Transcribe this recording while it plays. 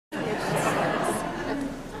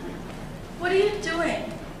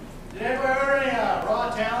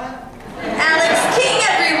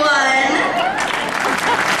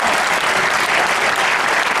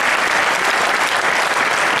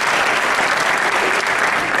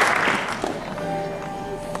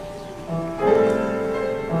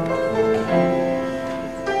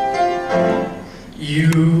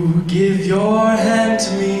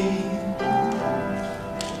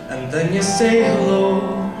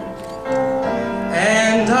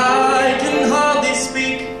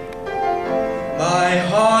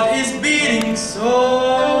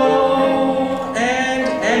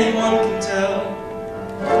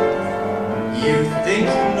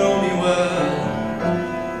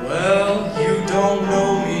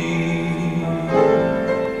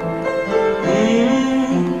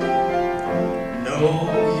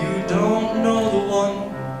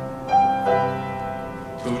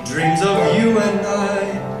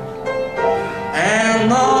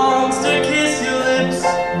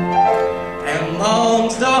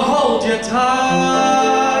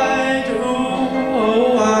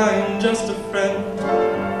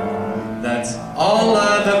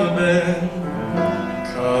pretend,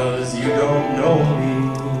 'cause you don't know me.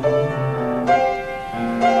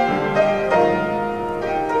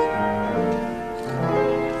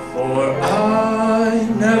 For I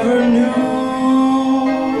never knew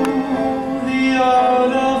the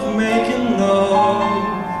art of making love,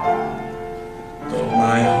 though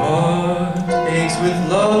my heart aches with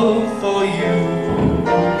love for you.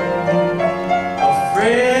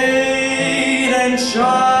 Afraid and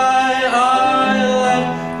shy, I let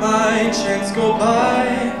my chance go by,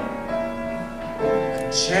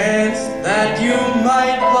 a chance that you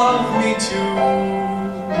might love me too.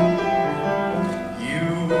 You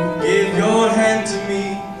give your hand to me,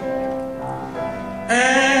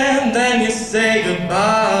 and then you say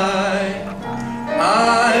goodbye.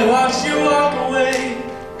 I watch you walk away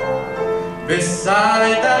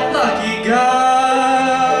beside that lucky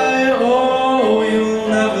guy. Oh, you'll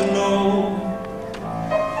never know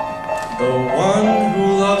the one who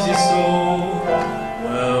loves you so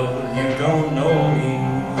well. You don't know me.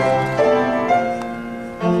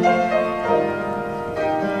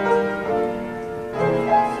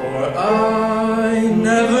 For I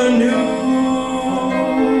never knew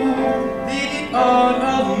the art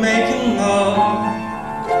of making love,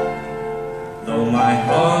 though my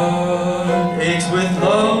heart aches with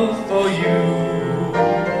love for you.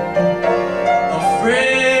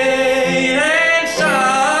 Afraid and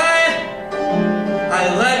shy, I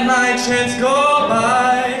let my chance go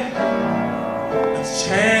by, a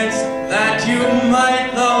chance that you might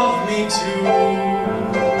love me too.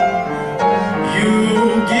 You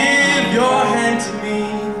give your hand to me,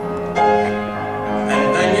 and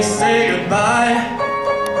then you say goodbye.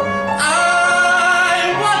 I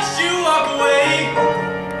watched you walk away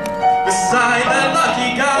beside that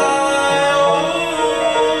lucky guy.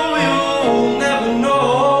 Oh, you'll never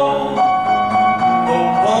know the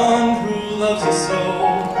one who loves you so.